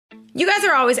You guys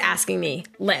are always asking me,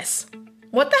 Liz,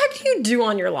 what the heck do you do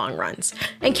on your long runs?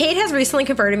 And Kate has recently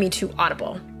converted me to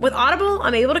Audible. With Audible,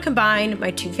 I'm able to combine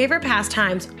my two favorite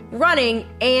pastimes, running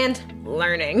and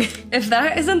learning. If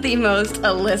that isn't the most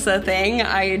Alyssa thing,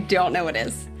 I don't know what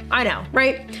is. I know,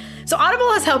 right? So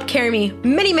Audible has helped carry me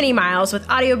many, many miles with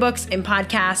audiobooks and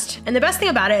podcasts. And the best thing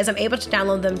about it is I'm able to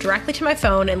download them directly to my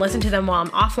phone and listen to them while I'm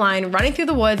offline, running through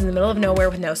the woods in the middle of nowhere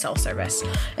with no cell service.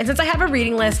 And since I have a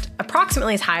reading list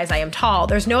approximately as high as I am tall,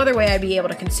 there's no other way I'd be able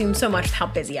to consume so much with how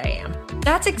busy I am.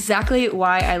 That's exactly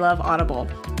why I love Audible.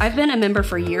 I've been a member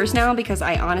for years now because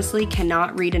I honestly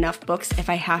cannot read enough books if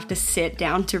I have to sit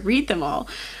down to read them all.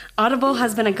 Audible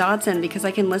has been a godsend because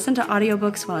I can listen to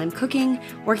audiobooks while I'm cooking,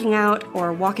 working out,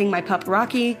 or walking my pup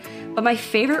Rocky. But my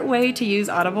favorite way to use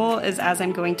Audible is as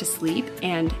I'm going to sleep.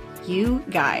 And you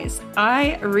guys,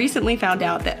 I recently found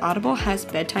out that Audible has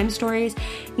bedtime stories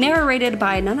narrated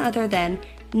by none other than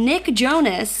Nick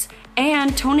Jonas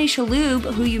and Tony Shalhoub,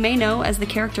 who you may know as the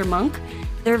character Monk.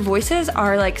 Their voices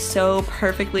are like so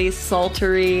perfectly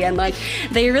sultry and like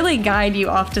they really guide you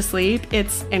off to sleep.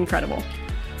 It's incredible.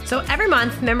 So every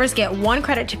month, members get 1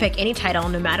 credit to pick any title,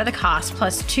 no matter the cost,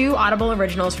 plus 2 Audible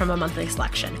originals from a monthly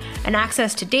selection, and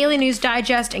access to daily news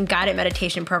digest and guided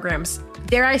meditation programs.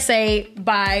 Dare I say,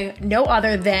 by no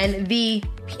other than the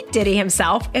P. Diddy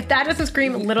himself. If that doesn't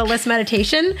scream Little List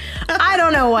meditation, I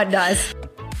don't know what does.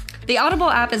 The Audible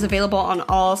app is available on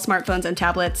all smartphones and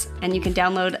tablets, and you can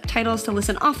download titles to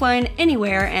listen offline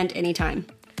anywhere and anytime.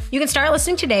 You can start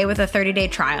listening today with a 30-day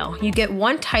trial. You get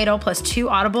 1 title plus 2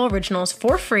 Audible originals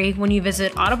for free when you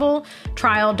visit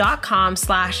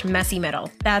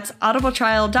audibletrial.com/messymiddle. That's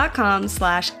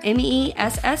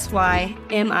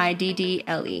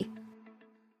audibletrial.com/MESSYMIDDLE.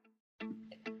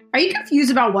 Are you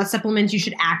confused about what supplements you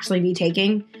should actually be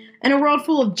taking? In a world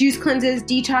full of juice cleanses,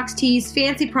 detox teas,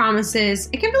 fancy promises,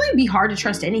 it can really be hard to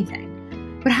trust anything.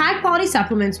 But high-quality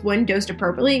supplements, when dosed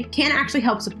appropriately, can actually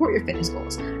help support your fitness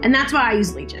goals. And that's why I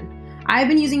use Legion. I've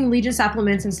been using Legion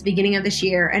supplements since the beginning of this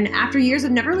year, and after years of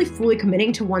never really fully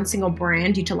committing to one single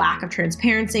brand due to lack of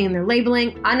transparency in their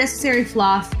labeling, unnecessary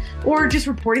fluff, or just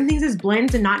reporting things as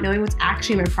blends and not knowing what's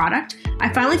actually in my product,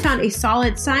 I finally found a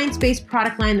solid, science-based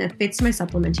product line that fits my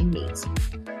supplementing needs.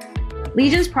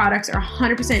 Legion's products are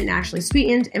 100% naturally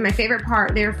sweetened, and my favorite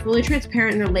part, they are fully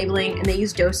transparent in their labeling, and they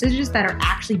use dosages that are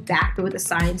actually backed by what the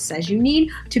science says you need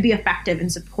to be effective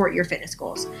and support your fitness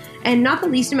goals. And not the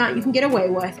least amount you can get away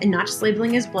with, and not just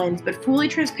labeling as blends, but fully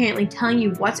transparently telling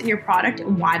you what's in your product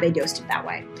and why they dosed it that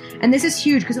way. And this is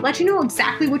huge because it lets you know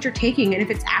exactly what you're taking and if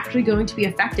it's actually going to be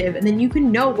effective, and then you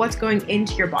can know what's going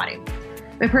into your body.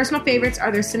 My personal favorites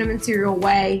are their cinnamon cereal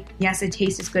whey. Yes, it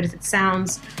tastes as good as it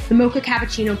sounds. The mocha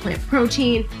cappuccino plant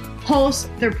protein. Pulse,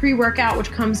 their pre-workout,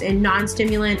 which comes in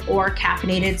non-stimulant or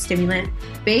caffeinated stimulant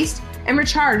based. And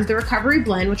Recharge, the recovery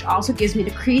blend, which also gives me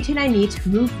the creatine I need to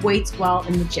move weights well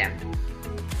in the gym.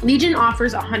 Legion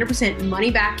offers 100%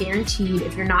 money-back guaranteed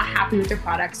if you're not happy with their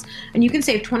products, and you can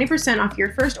save 20% off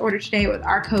your first order today with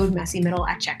our code MESSYMIDDLE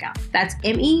at checkout. That's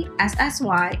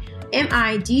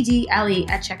MESSYMIDDLE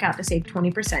at checkout to save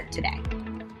 20% today.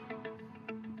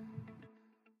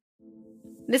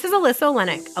 This is Alyssa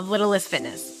Olenek of Littlest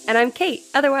Fitness. And I'm Kate,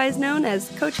 otherwise known as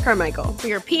Coach Carmichael.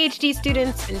 We are PhD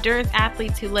students, endurance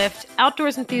athletes who lift,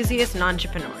 outdoors enthusiasts, and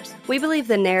entrepreneurs. We believe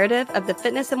the narrative of the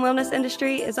fitness and wellness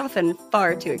industry is often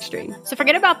far too extreme. So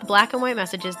forget about the black and white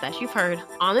messages that you've heard.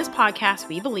 On this podcast,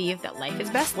 we believe that life is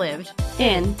best lived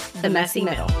in the messy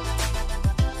middle.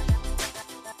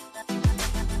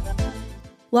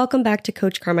 Welcome back to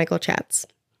Coach Carmichael Chats.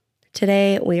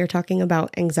 Today, we are talking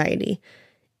about anxiety.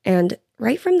 And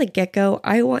right from the get-go,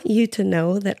 I want you to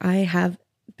know that I have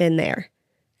been there,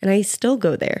 and I still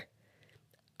go there.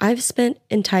 I've spent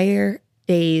entire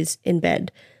days in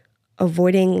bed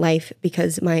avoiding life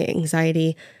because my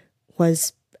anxiety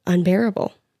was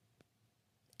unbearable.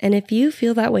 And if you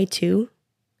feel that way too,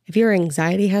 if your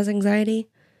anxiety has anxiety,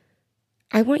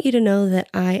 I want you to know that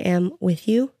I am with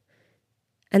you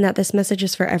and that this message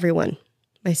is for everyone,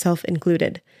 myself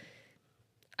included.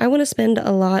 I want to spend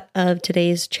a lot of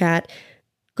today's chat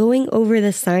going over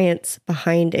the science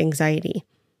behind anxiety,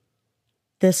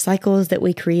 the cycles that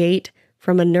we create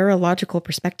from a neurological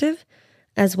perspective,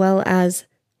 as well as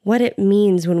what it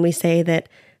means when we say that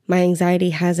my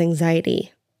anxiety has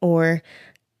anxiety, or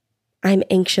I'm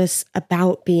anxious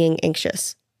about being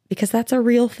anxious, because that's a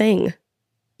real thing.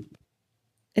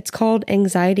 It's called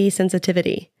anxiety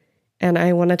sensitivity, and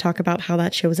I want to talk about how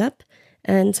that shows up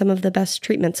and some of the best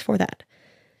treatments for that.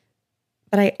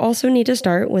 But I also need to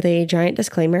start with a giant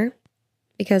disclaimer,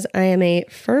 because I am a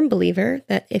firm believer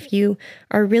that if you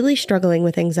are really struggling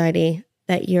with anxiety,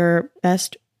 that your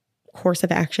best course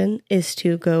of action is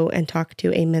to go and talk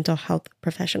to a mental health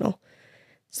professional.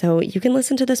 So you can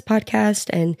listen to this podcast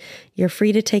and you're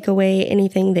free to take away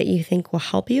anything that you think will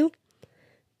help you.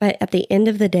 But at the end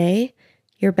of the day,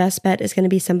 your best bet is going to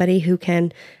be somebody who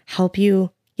can help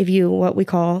you, give you what we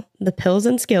call the pills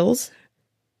and skills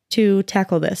to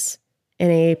tackle this in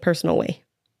a personal way.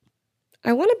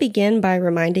 I want to begin by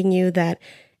reminding you that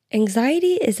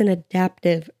anxiety is an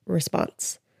adaptive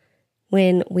response.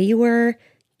 When we were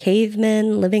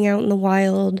cavemen living out in the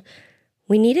wild,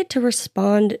 we needed to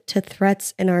respond to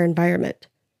threats in our environment.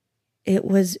 It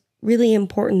was really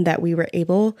important that we were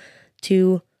able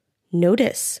to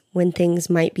notice when things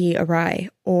might be awry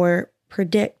or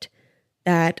predict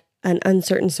that an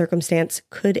uncertain circumstance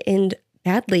could end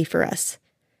badly for us.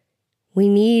 We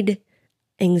need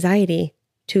anxiety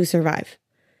to survive.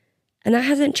 And that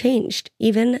hasn't changed,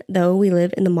 even though we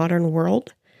live in the modern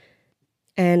world.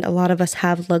 And a lot of us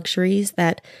have luxuries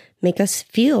that make us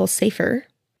feel safer.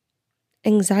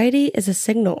 Anxiety is a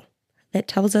signal that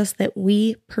tells us that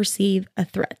we perceive a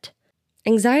threat.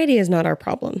 Anxiety is not our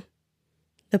problem.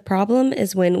 The problem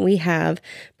is when we have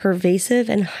pervasive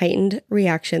and heightened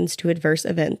reactions to adverse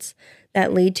events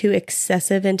that lead to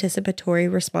excessive anticipatory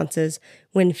responses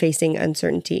when facing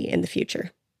uncertainty in the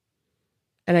future.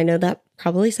 And I know that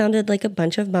probably sounded like a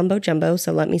bunch of mumbo jumbo,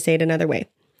 so let me say it another way.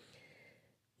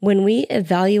 When we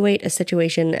evaluate a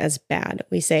situation as bad,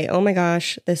 we say, oh my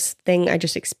gosh, this thing I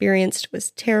just experienced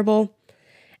was terrible.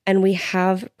 And we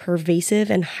have pervasive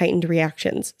and heightened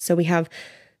reactions. So we have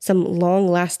some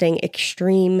long-lasting,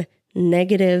 extreme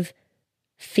negative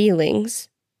feelings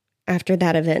after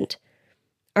that event.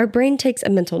 Our brain takes a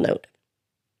mental note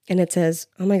and it says,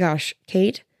 oh my gosh,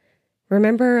 Kate,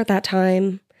 remember that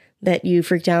time that you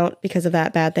freaked out because of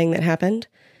that bad thing that happened?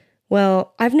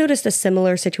 Well, I've noticed a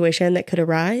similar situation that could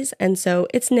arise, and so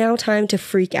it's now time to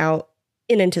freak out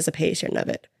in anticipation of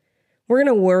it. We're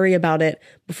going to worry about it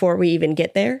before we even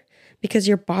get there because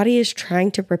your body is trying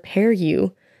to prepare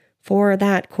you for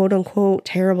that quote unquote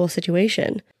terrible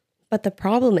situation. But the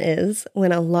problem is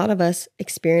when a lot of us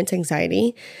experience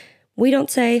anxiety, we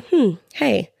don't say,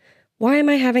 hey, why am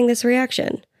I having this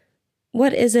reaction?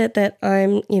 What is it that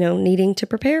I'm, needing to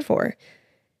prepare for?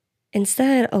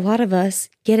 Instead, a lot of us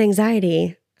get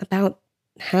anxiety about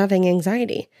having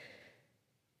anxiety.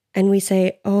 And we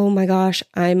say, oh my gosh,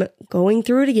 I'm going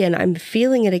through it again. I'm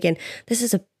feeling it again. This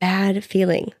is a bad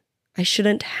feeling. I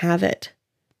shouldn't have it.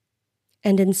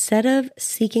 And instead of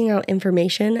seeking out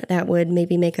information that would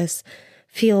maybe make us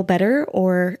feel better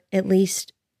or at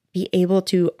least be able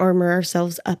to armor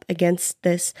ourselves up against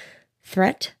this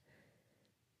threat,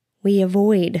 we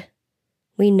avoid,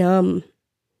 we numb,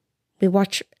 we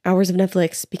watch hours of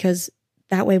Netflix because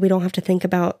that way we don't have to think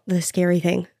about the scary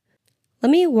thing. Let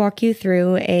me walk you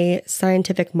through a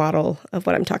scientific model of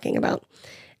what I'm talking about.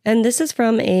 And this is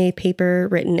from a paper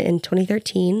written in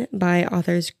 2013 by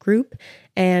authors Group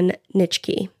and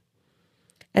Nitschke.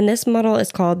 And this model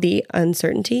is called the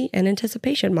uncertainty and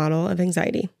anticipation model of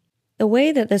anxiety. The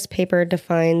way that this paper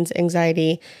defines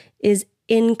anxiety is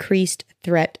increased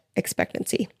threat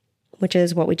expectancy, which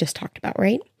is what we just talked about,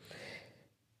 right?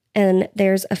 And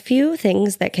there's a few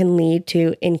things that can lead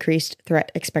to increased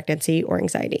threat expectancy or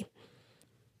anxiety.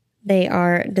 They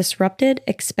are disrupted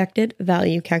expected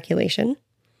value calculation,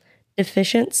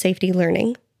 deficient safety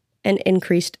learning, and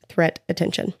increased threat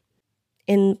attention.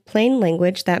 In plain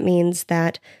language, that means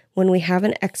that when we have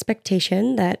an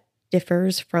expectation that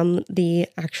differs from the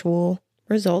actual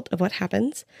result of what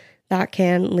happens, that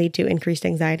can lead to increased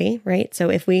anxiety, right? So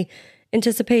if we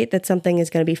anticipate that something is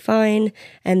going to be fine,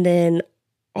 and then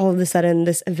all of a sudden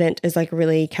this event is like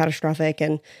really catastrophic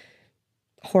and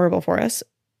horrible for us,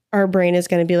 our brain is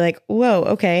going to be like, whoa,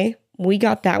 okay, we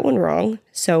got that one wrong.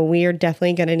 So we are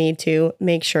definitely going to need to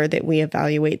make sure that we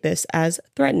evaluate this as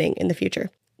threatening in the future.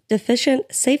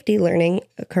 Deficient safety learning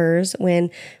occurs when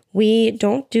we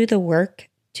don't do the work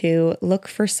to look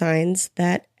for signs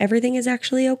that everything is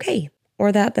actually okay,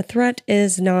 or that the threat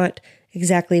is not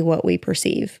exactly what we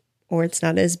perceive, or it's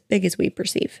not as big as we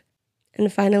perceive.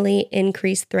 And finally,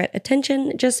 increased threat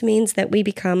attention just means that we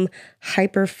become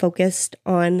hyper-focused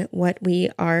on what we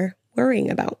are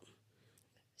worrying about.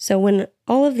 So when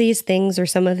all of these things or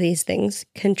some of these things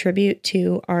contribute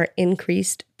to our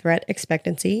increased threat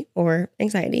expectancy or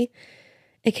anxiety,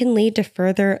 it can lead to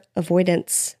further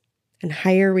avoidance and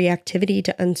higher reactivity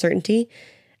to uncertainty,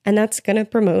 and that's going to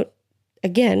promote,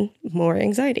 again, more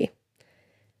anxiety.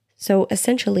 So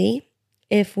essentially,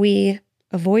 if we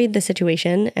avoid the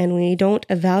situation and we don't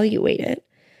evaluate it,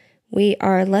 we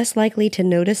are less likely to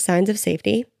notice signs of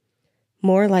safety,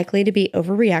 more likely to be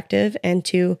overreactive and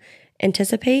to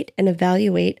anticipate and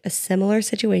evaluate a similar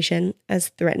situation as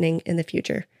threatening in the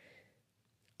future.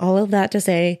 All of that to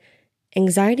say,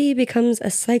 anxiety becomes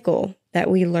a cycle that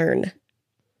we learn.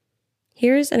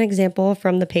 Here's an example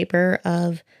from the paper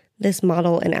of this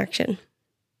model in action.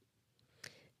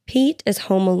 Pete is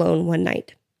home alone one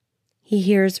night. He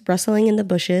hears rustling in the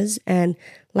bushes and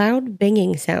loud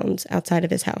banging sounds outside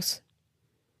of his house.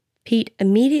 Pete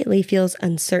immediately feels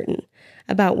uncertain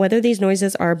about whether these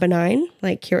noises are benign,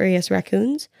 like curious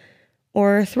raccoons,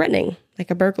 or threatening,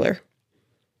 like a burglar.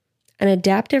 An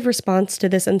adaptive response to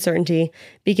this uncertainty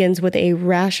begins with a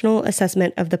rational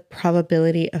assessment of the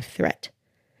probability of threat.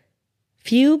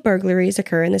 Few burglaries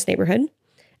occur in this neighborhood,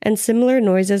 and similar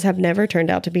noises have never turned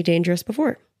out to be dangerous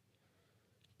before.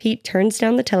 Pete turns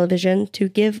down the television to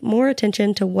give more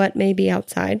attention to what may be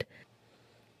outside,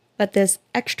 but this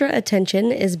extra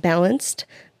attention is balanced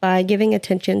by giving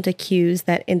attention to cues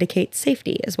that indicate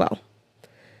safety as well.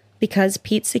 Because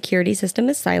Pete's security system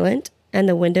is silent and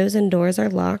the windows and doors are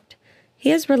locked,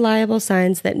 he has reliable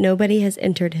signs that nobody has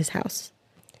entered his house.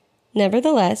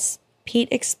 Nevertheless, Pete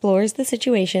explores the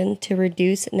situation to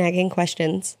reduce nagging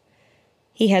questions.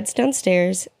 He heads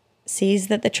downstairs, sees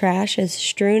that the trash is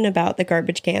strewn about the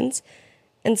garbage cans,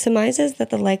 and surmises that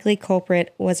the likely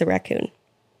culprit was a raccoon.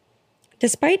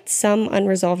 Despite some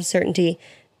unresolved certainty,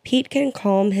 Pete can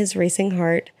calm his racing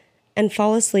heart and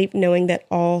fall asleep knowing that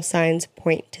all signs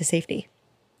point to safety.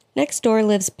 Next door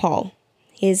lives Paul.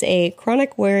 He is a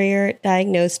chronic worrier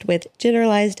diagnosed with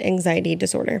generalized anxiety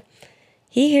disorder.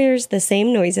 He hears the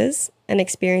same noises and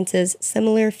experiences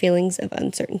similar feelings of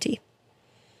uncertainty.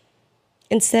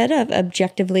 Instead of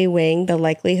objectively weighing the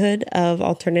likelihood of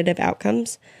alternative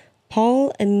outcomes,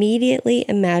 Paul immediately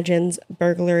imagines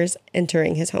burglars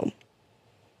entering his home.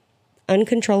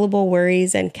 Uncontrollable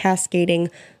worries and cascading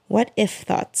what-if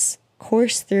thoughts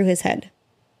course through his head.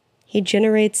 He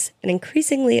generates an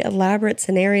increasingly elaborate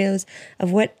scenarios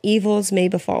of what evils may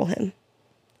befall him.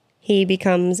 He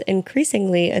becomes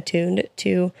increasingly attuned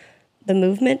to the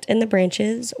movement in the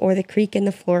branches or the creak in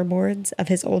the floorboards of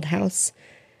his old house.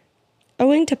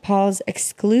 Owing to Paul's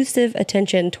exclusive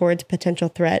attention towards potential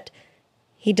threat,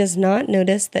 he does not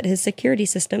notice that his security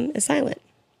system is silent.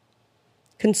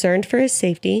 Concerned for his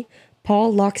safety,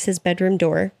 Paul locks his bedroom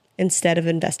door instead of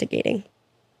investigating.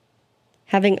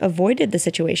 Having avoided the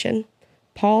situation,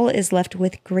 Paul is left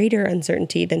with greater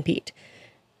uncertainty than Pete.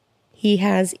 He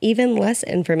has even less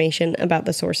information about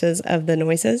the sources of the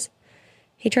noises.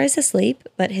 He tries to sleep,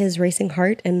 but his racing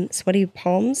heart and sweaty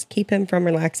palms keep him from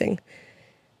relaxing.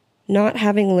 Not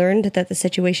having learned that the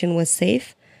situation was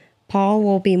safe, Paul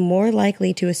will be more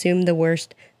likely to assume the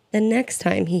worst the next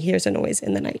time he hears a noise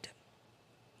in the night.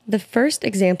 The first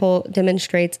example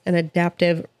demonstrates an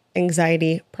adaptive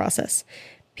anxiety process.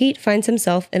 Pete finds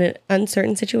himself in an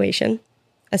uncertain situation,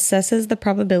 assesses the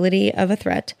probability of a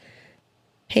threat,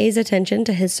 pays attention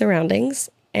to his surroundings,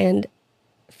 and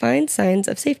finds signs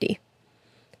of safety.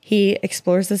 He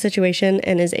explores the situation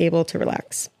and is able to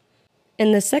relax.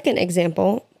 In the second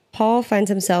example, Paul finds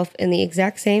himself in the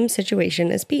exact same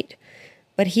situation as Pete,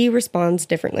 but he responds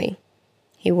differently.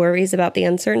 He worries about the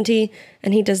uncertainty,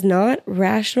 and he does not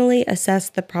rationally assess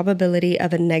the probability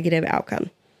of a negative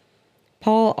outcome.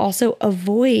 Paul also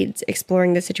avoids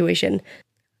exploring the situation,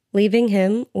 leaving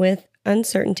him with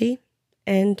uncertainty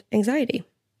and anxiety.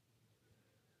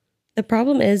 The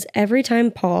problem is, every time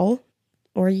Paul,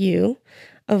 or you,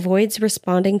 avoids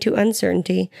responding to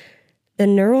uncertainty, the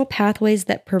neural pathways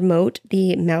that promote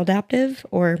the maladaptive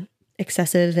or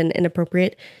excessive and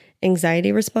inappropriate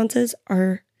anxiety responses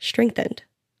are strengthened.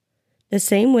 The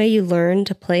same way you learn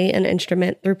to play an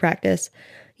instrument through practice,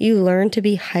 you learn to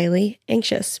be highly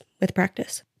anxious with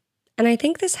practice. And I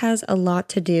think this has a lot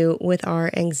to do with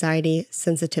our anxiety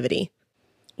sensitivity,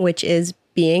 which is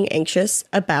being anxious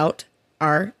about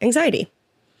our anxiety.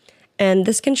 And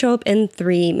this can show up in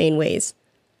three main ways: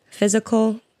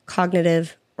 physical,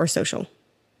 cognitive, or social.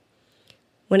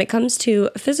 When it comes to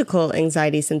physical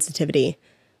anxiety sensitivity,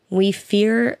 we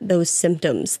fear those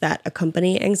symptoms that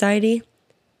accompany anxiety,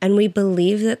 and we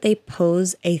believe that they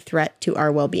pose a threat to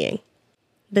our well-being.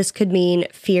 This could mean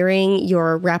fearing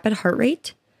your rapid heart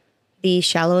rate, the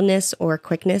shallowness or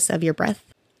quickness of your breath.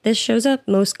 This shows up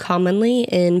most commonly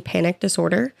in panic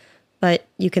disorder, but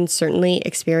you can certainly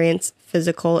experience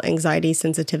physical anxiety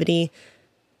sensitivity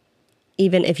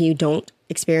even if you don't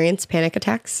experience panic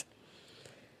attacks.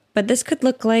 But this could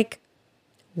look like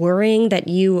worrying that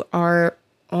you are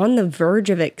on the verge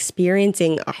of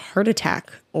experiencing a heart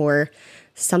attack or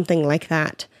something like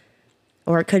that.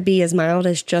 Or it could be as mild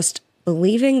as just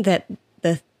believing that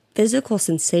the physical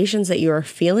sensations that you are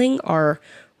feeling are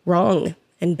wrong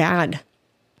and bad.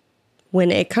 When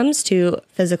it comes to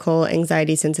physical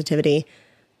anxiety sensitivity,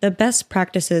 the best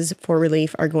practices for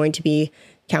relief are going to be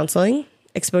counseling,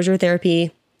 exposure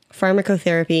therapy,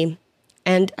 pharmacotherapy,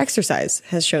 and exercise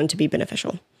has shown to be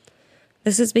beneficial.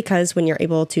 This is because when you're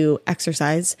able to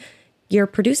exercise, you're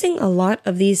producing a lot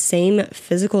of these same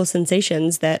physical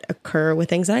sensations that occur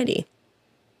with anxiety.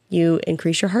 You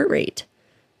increase your heart rate.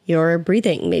 Your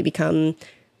breathing may become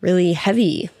really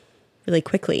heavy really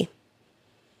quickly.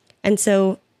 And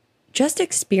so just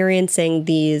experiencing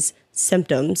these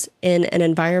symptoms in an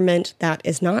environment that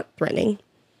is not threatening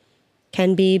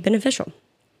can be beneficial.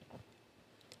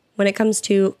 When it comes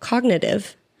to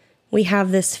cognitive, we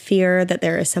have this fear that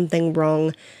there is something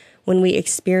wrong when we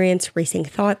experience racing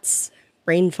thoughts,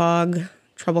 brain fog,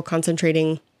 trouble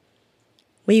concentrating.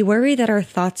 We worry that our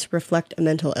thoughts reflect a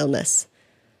mental illness,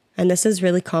 and this is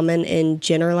really common in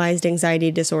generalized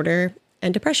anxiety disorder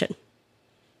and depression.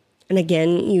 And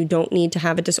again, you don't need to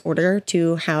have a disorder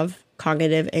to have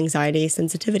cognitive anxiety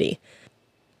sensitivity.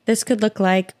 This could look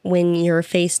like when you're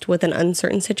faced with an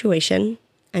uncertain situation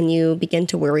and you begin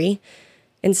to worry,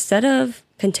 instead of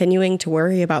continuing to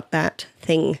worry about that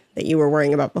thing that you were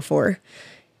worrying about before,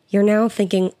 you're now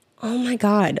thinking, oh my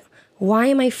God, why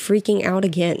am I freaking out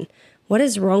again? What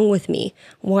is wrong with me?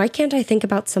 Why can't I think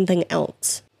about something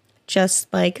else? Just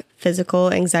like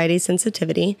physical anxiety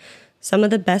sensitivity, some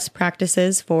of the best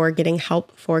practices for getting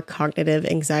help for cognitive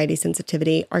anxiety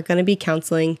sensitivity are going to be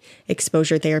counseling,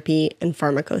 exposure therapy, and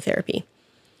pharmacotherapy.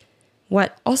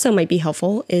 What also might be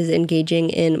helpful is engaging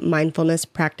in mindfulness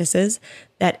practices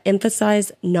that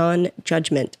emphasize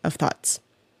non-judgment of thoughts.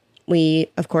 We,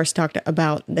 of course, talked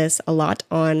about this a lot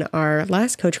on our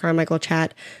last Coach Carmichael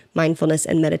chat, mindfulness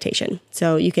and meditation.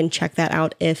 So you can check that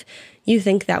out if you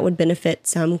think that would benefit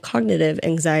some cognitive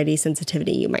anxiety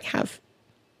sensitivity you might have.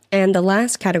 And the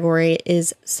last category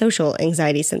is social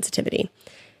anxiety sensitivity,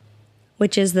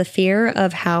 which is the fear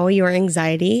of how your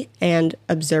anxiety and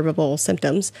observable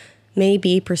symptoms may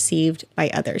be perceived by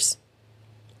others.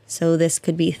 So this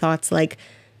could be thoughts like,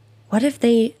 what if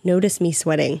they notice me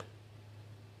sweating?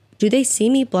 Do they see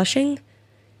me blushing?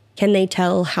 Can they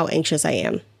tell how anxious I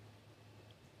am?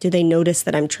 Do they notice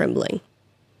that I'm trembling?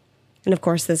 And of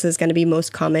course, this is going to be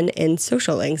most common in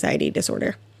social anxiety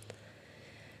disorder.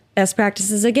 Best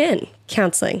practices again,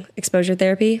 counseling, exposure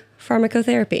therapy,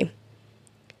 pharmacotherapy.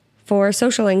 For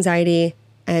social anxiety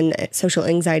and social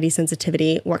anxiety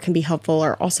sensitivity, what can be helpful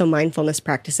are also mindfulness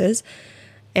practices.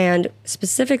 And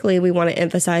specifically, we want to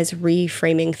emphasize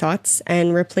reframing thoughts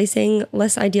and replacing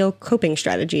less ideal coping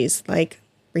strategies like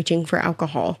reaching for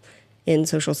alcohol in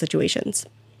social situations.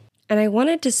 And I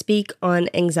wanted to speak on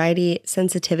anxiety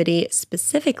sensitivity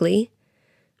specifically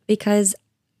because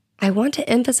I want to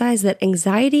emphasize that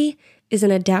anxiety is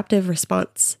an adaptive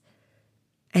response.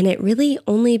 And it really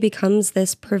only becomes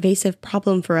this pervasive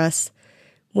problem for us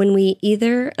when we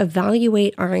either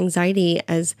evaluate our anxiety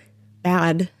as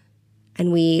bad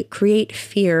and we create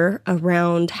fear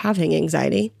around having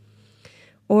anxiety,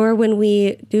 or when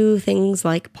we do things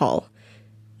like Paul,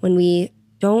 when we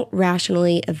don't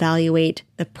rationally evaluate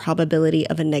the probability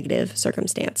of a negative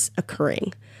circumstance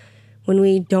occurring, when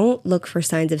we don't look for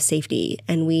signs of safety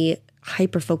and we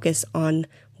hyper-focus on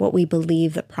what we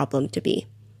believe the problem to be.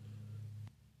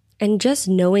 And just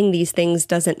knowing these things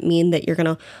doesn't mean that you're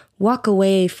going to walk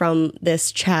away from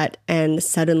this chat and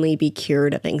suddenly be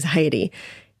cured of anxiety.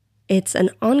 It's an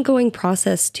ongoing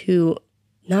process to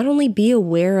not only be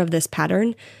aware of this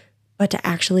pattern, but to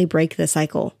actually break the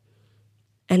cycle.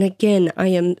 And again, I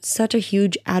am such a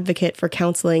huge advocate for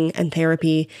counseling and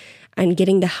therapy and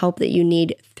getting the help that you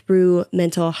need through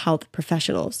mental health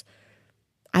professionals.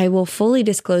 I will fully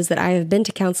disclose that I have been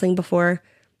to counseling before,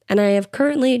 and I have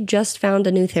currently just found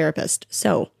a new therapist.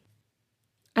 So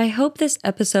I hope this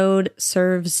episode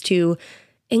serves to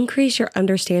increase your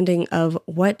understanding of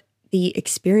what the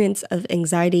experience of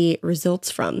anxiety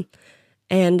results from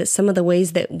and some of the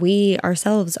ways that we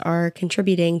ourselves are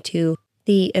contributing to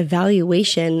the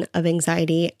evaluation of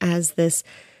anxiety as this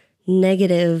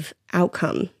negative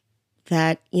outcome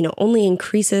that, only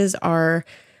increases our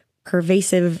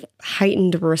pervasive,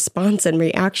 heightened response and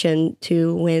reaction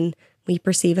to when we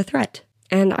perceive a threat.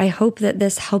 And I hope that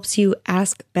this helps you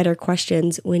ask better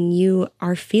questions when you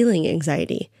are feeling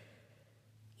anxiety.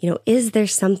 Is there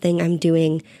something I'm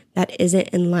doing that isn't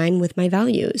in line with my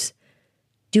values?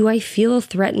 Do I feel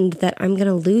threatened that I'm going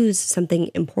to lose something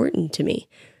important to me?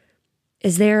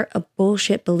 Is there a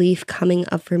bullshit belief coming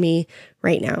up for me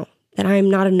right now that I'm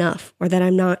not enough or that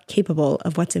I'm not capable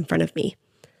of what's in front of me?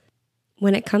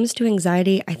 When it comes to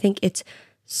anxiety, I think it's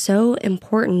so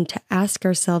important to ask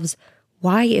ourselves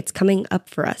why it's coming up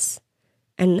for us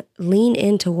and lean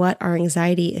into what our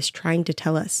anxiety is trying to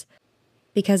tell us.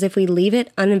 Because if we leave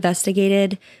it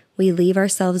uninvestigated, we leave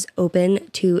ourselves open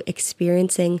to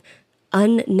experiencing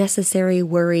unnecessary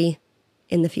worry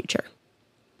in the future.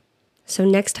 So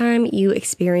next time you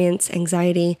experience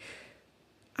anxiety,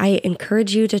 I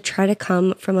encourage you to try to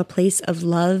come from a place of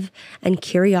love and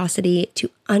curiosity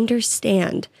to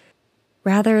understand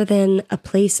rather than a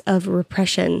place of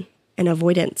repression and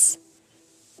avoidance.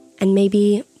 And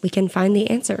maybe we can find the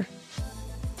answer.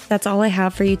 That's all I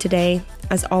have for you today.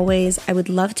 As always, I would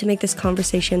love to make this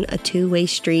conversation a two-way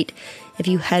street. If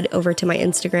you head over to my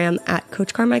Instagram at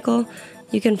Coach Carmichael,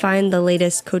 you can find the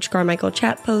latest Coach Carmichael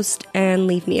chat post and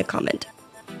leave me a comment.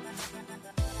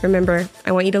 Remember,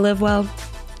 I want you to live well,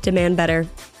 demand better,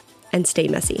 and stay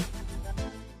messy.